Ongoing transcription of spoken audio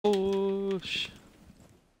Whoosh.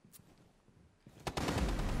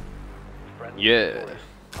 Yeah.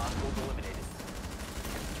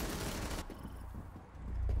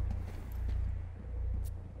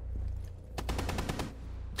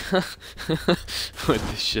 What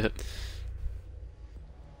the shit?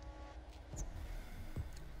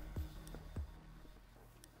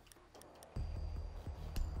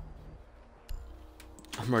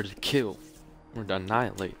 I'm ready to kill. We're to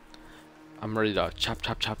annihilate. I'm ready to chop,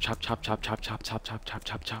 chop, chop, chop, chop, chop, chop, chop, chop, chop, chop,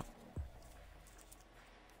 chop, chop.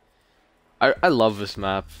 I love this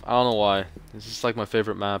map. I don't know why. It's just like my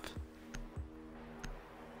favorite map.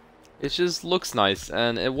 It just looks nice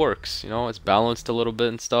and it works. You know, it's balanced a little bit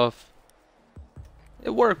and stuff. It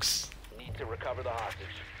works. Need to recover the hostage.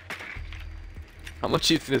 How much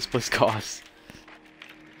do you think this place costs?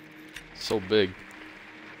 So big.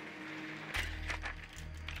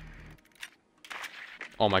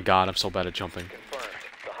 Oh my god, I'm so bad at jumping. Confirmed.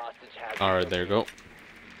 The hostage has Alright, there you go.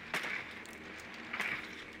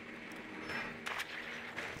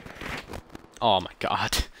 Oh my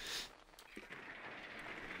god.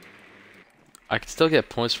 I can still get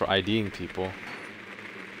points for IDing people.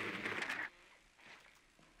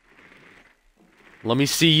 Let me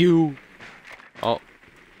see you. Oh.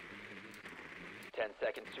 10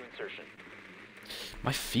 seconds to insertion.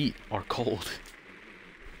 My feet are cold.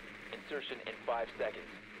 Insertion in 5 seconds.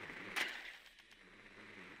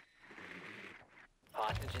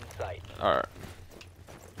 Hostage in sight. Alright.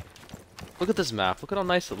 Look at this map. Look at how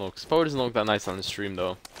nice it looks. Probably doesn't look that nice on the stream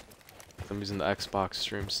though. I'm using the Xbox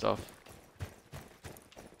stream stuff.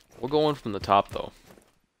 We'll go in from the top though.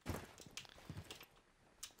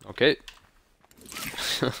 Okay.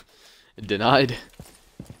 Denied.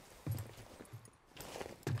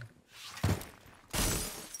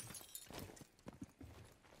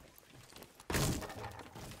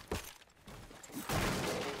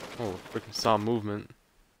 Oh, freaking saw movement.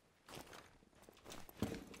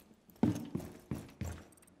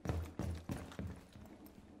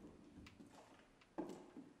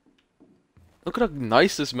 Look at how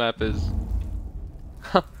nice this map is.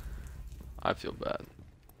 I feel bad.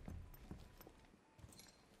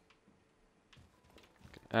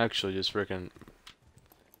 Actually, just freaking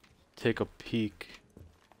take a peek.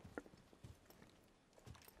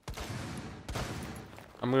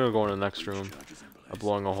 I'm gonna go in the next room. I'm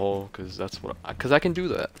blowing a hole because that's what. Because I can do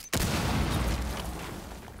that.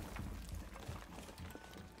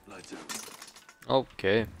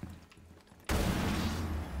 Okay.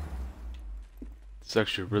 It's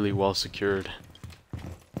actually really well secured.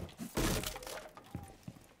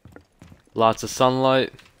 Lots of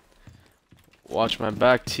sunlight. Watch my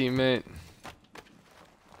back, teammate.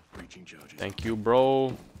 Thank you,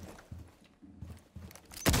 bro.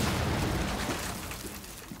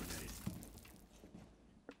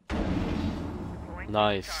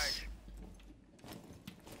 Nice.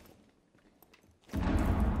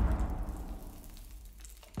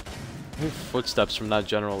 Footsteps from that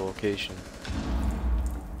general location.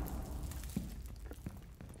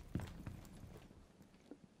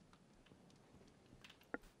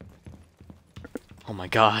 Oh my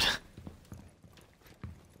god.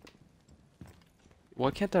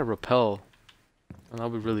 Why can't that repel? And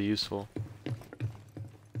that'll be really useful.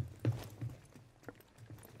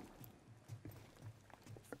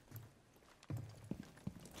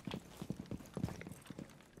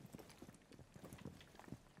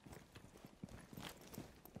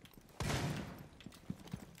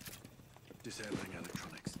 Disabling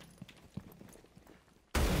electronics.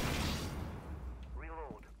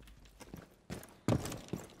 Reload.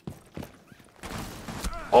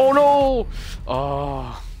 Oh no!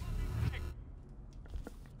 Oh.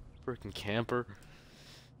 Freaking camper.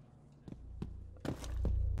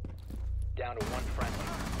 Down to 1 friendly.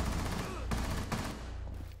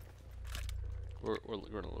 We're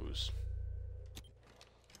gonna lose.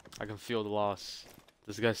 I can feel the loss.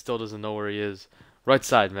 This guy still doesn't know where he is. Right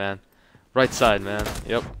side, man. Right side, man.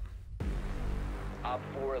 Yep. Op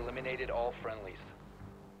 4 eliminated all friendlies.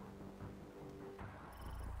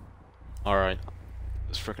 Alright.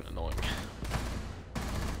 It's freaking annoying.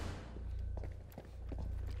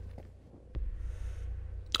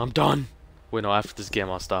 I'm done. Wait, no, after this game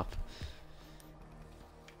I'll stop.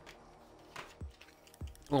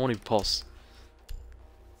 I won't even pulse.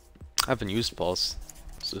 I haven't used pulse,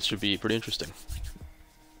 so this should be pretty interesting.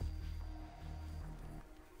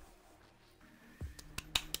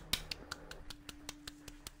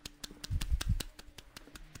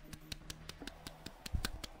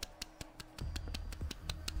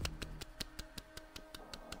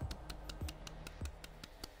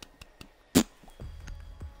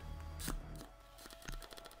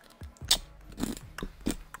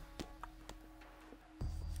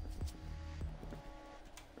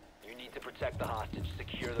 the hostage.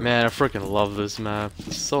 Secure the Man, I freaking love this map.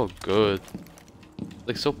 It's so good.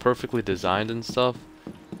 Like, so perfectly designed and stuff.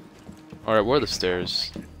 Alright, where are the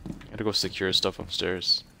stairs? Gotta go secure stuff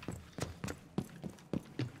upstairs.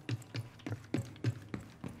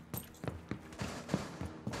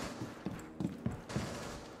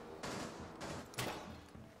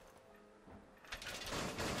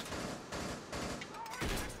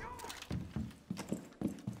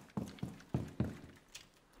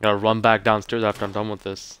 Gotta run back downstairs after I'm done with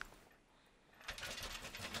this.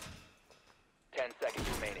 10 seconds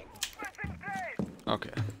remaining. Okay.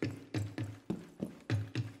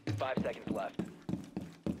 5 seconds left.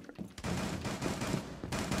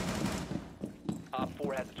 Op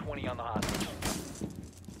 4 has a 20 on the hostage.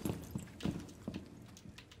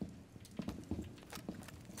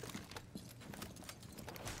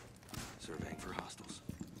 Surveying for hostiles.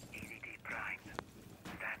 EDD primed.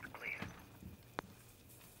 Stand clear.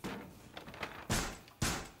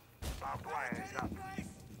 Barbed wire is up.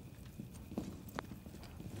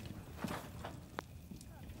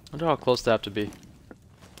 I wonder how close they have to be.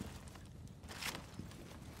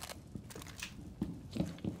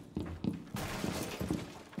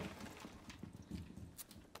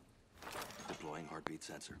 Deploying heartbeat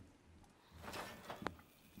sensor.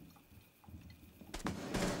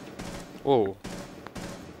 Whoa.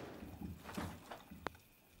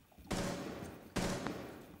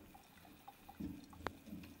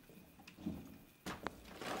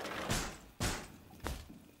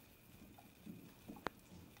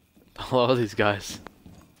 I love these guys.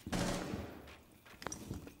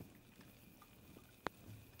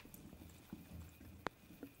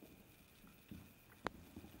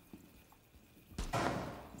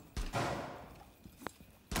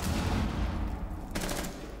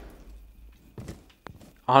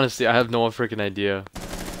 Honestly, I have no freaking idea.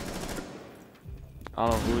 I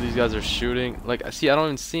don't know who these guys are shooting. Like, see, I don't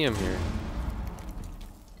even see him here.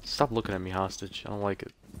 Stop looking at me, hostage. I don't like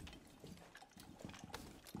it.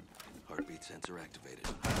 Heartbeat sensor activated.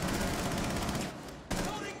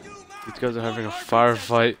 These guys are having a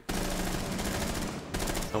firefight.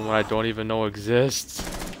 Someone I don't even know exists.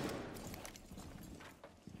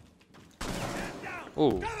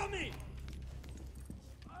 Ooh.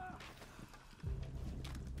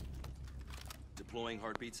 Deploying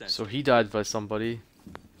heartbeat sensor. So he died by somebody.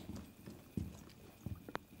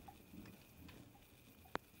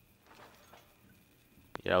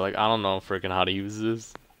 Yeah, like, I don't know freaking how to use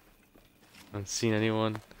this. I haven't seen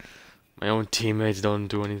anyone. My own teammates don't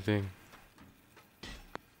do anything.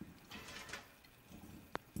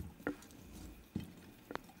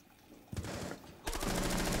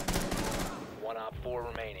 One Op 4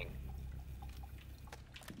 remaining.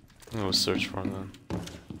 I'm gonna go search for him then.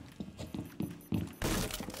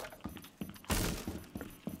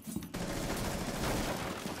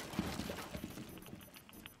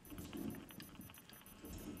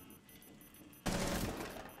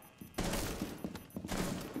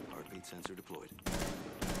 Heartbeat sensor deployed.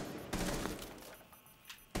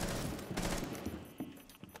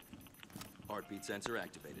 Heartbeat sensor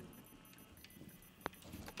activated.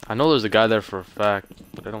 I know there's a guy there for a fact,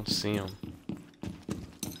 but I don't see him.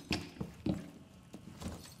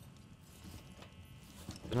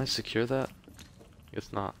 Did I secure that?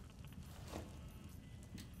 Guess not.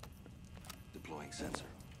 Deploying sensor.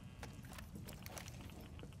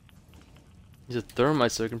 He's a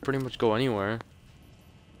thermite, so I can pretty much go anywhere.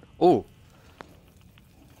 Oh!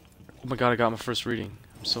 Oh my god, I got my first reading.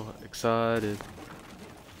 I'm so excited.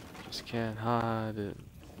 Just can't hide it.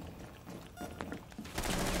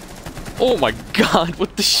 Oh my god,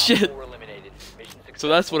 what the Op shit? 4 eliminated. Mission So successful.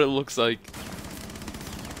 that's what it looks like.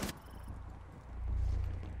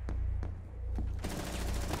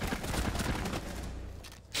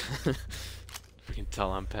 We can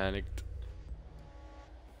tell I'm panicked.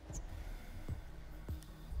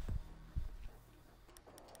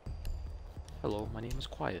 Hello, my name is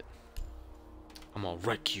Quiet. I'm gonna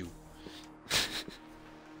wreck you.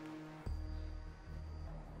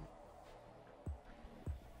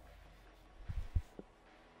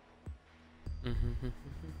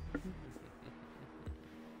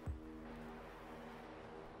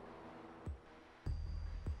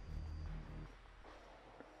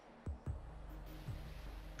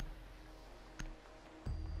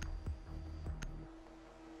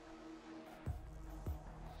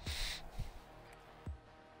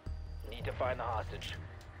 Need to find the hostage.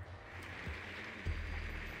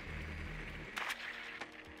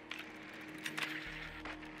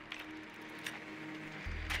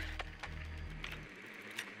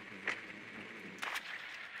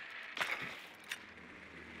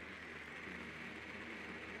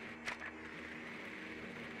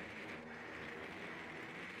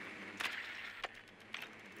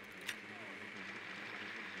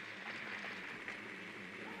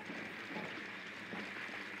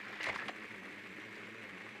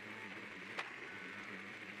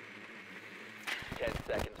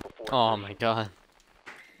 Oh my god.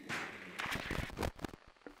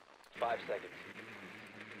 5 seconds.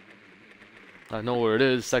 I know where it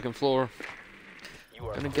is, second floor. You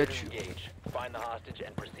are Gonna clear get to you. engage. Find the hostage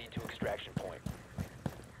and proceed to extraction point.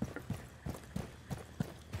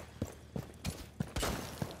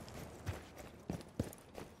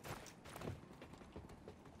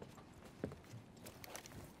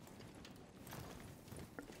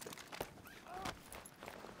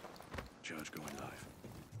 Charge going live.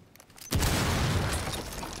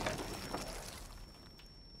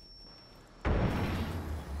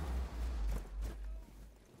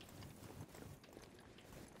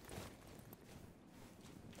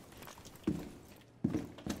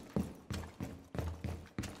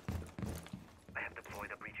 I have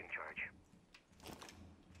deployed a breaching charge.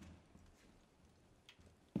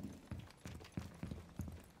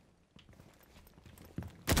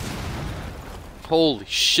 Holy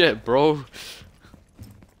shit, bro.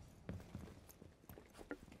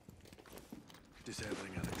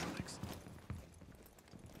 Disabling electronics.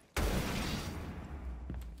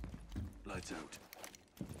 Lights out.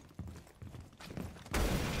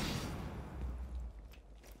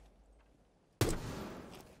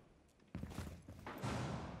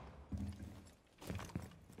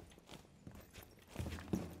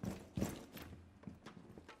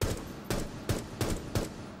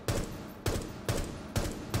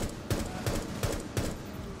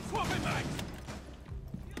 Swapping mags!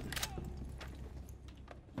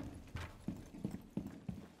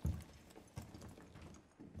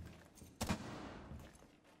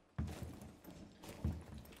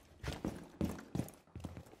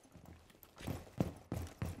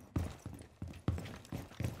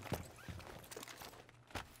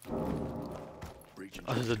 Breaching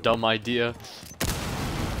That was a charge dumb idea.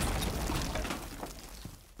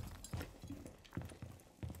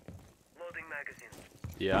 Loading magazine.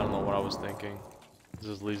 Yeah, I don't know what I was thinking. This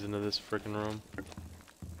just leads into this freaking room.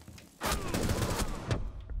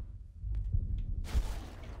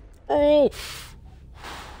 Oh!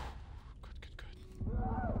 Good, good, good.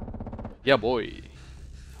 Yeah, boy.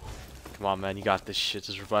 Come on, man. You got this shit.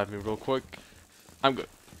 Just revive me real quick. I'm good.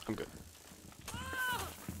 I'm good.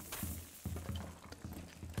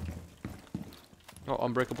 Oh,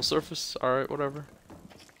 unbreakable surface. Alright, whatever.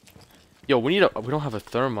 Yo, we need a... We don't have a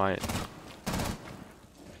thermite.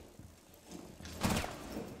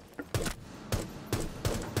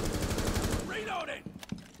 Reloading!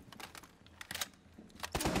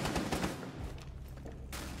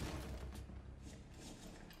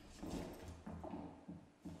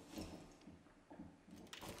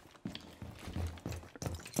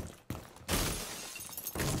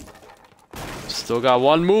 Still got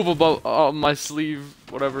one move above my sleeve.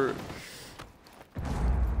 Whatever.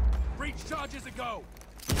 Breach charges a go!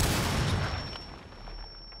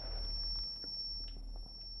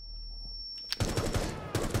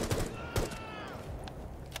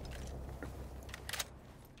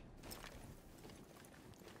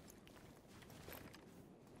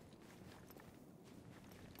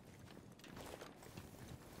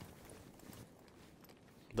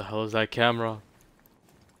 The hell is that camera?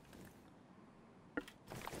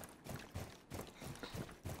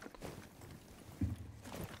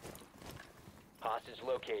 Hostage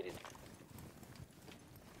located.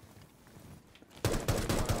 1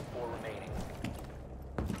 op 4 remaining.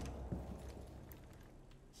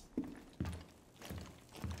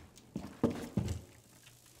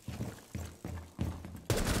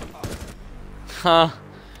 Huh?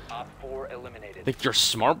 Op 4 eliminated. Think you're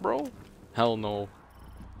smart, bro? Hell no.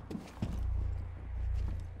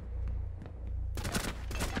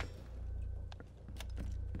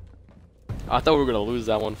 I thought we were gonna lose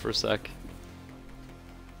that one for a sec.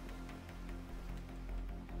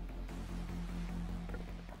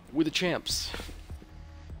 We're the champs.